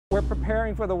we're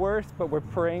preparing for the worst, but we're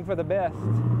praying for the best.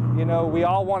 You know, we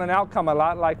all want an outcome a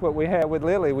lot like what we had with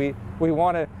Lily. We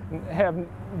want to have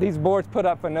these boards put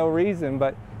up for no reason,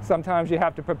 but sometimes you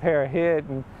have to prepare ahead,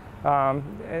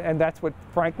 and that's what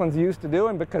Franklin's used to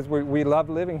doing because we love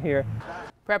living here.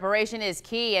 Preparation is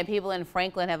key, and people in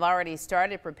Franklin have already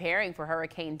started preparing for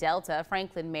Hurricane Delta.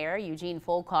 Franklin Mayor Eugene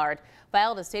Folkard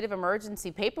filed a state of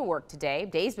emergency paperwork today,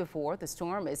 days before the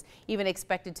storm is even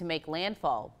expected to make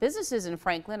landfall. Businesses in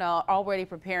Franklin are already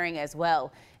preparing as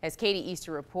well. As Katie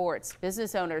Easter reports,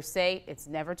 business owners say it's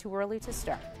never too early to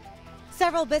start.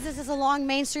 Several businesses along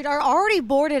Main Street are already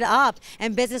boarded up,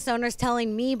 and business owners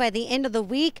telling me by the end of the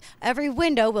week, every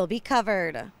window will be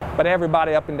covered. But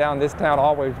everybody up and down this town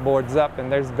always boards up, and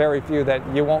there's very few that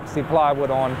you won't see plywood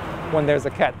on when there's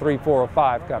a Cat 3, 4, or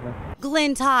 5 coming.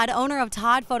 Glenn Todd, owner of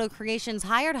Todd Photo Creations,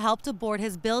 hired help to board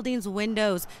his building's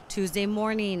windows Tuesday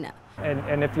morning.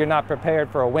 And if you're not prepared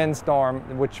for a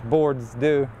windstorm, which boards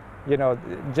do, you know,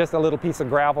 just a little piece of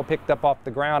gravel picked up off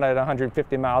the ground at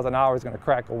 150 miles an hour is going to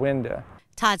crack a window.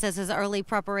 Todd says his early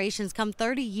preparations come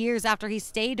 30 years after he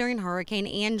stayed during Hurricane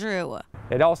Andrew.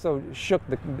 It also shook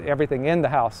everything in the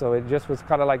house, so it just was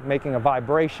kind of like making a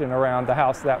vibration around the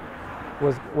house that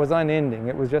was unending.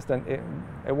 It was just it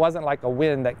wasn't like a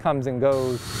wind that comes and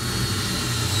goes.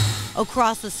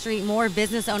 Across the street, more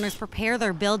business owners prepare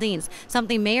their buildings,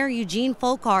 something Mayor Eugene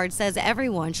Folkard says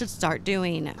everyone should start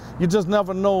doing. You just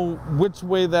never know which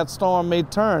way that storm may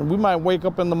turn. We might wake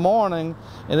up in the morning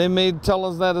and they may tell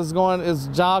us that it's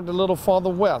jogged a little farther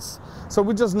west. So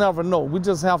we just never know. We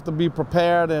just have to be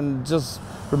prepared and just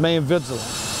remain vigilant.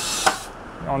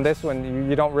 On this one,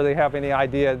 you don't really have any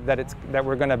idea that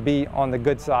we're going to be on the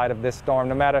good side of this storm.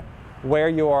 No matter where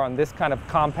you are on this kind of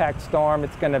compact storm,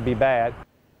 it's going to be bad.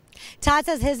 Todd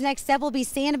says his next step will be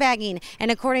sandbagging, and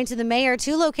according to the mayor,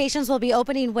 2 locations will be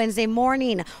opening Wednesday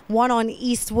morning, one on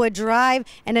Eastwood Drive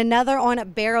and another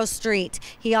on Barrow Street.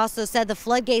 He also said the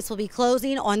floodgates will be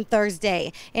closing on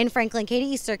Thursday. In Franklin, Katie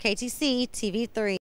Easter, KATC TV3.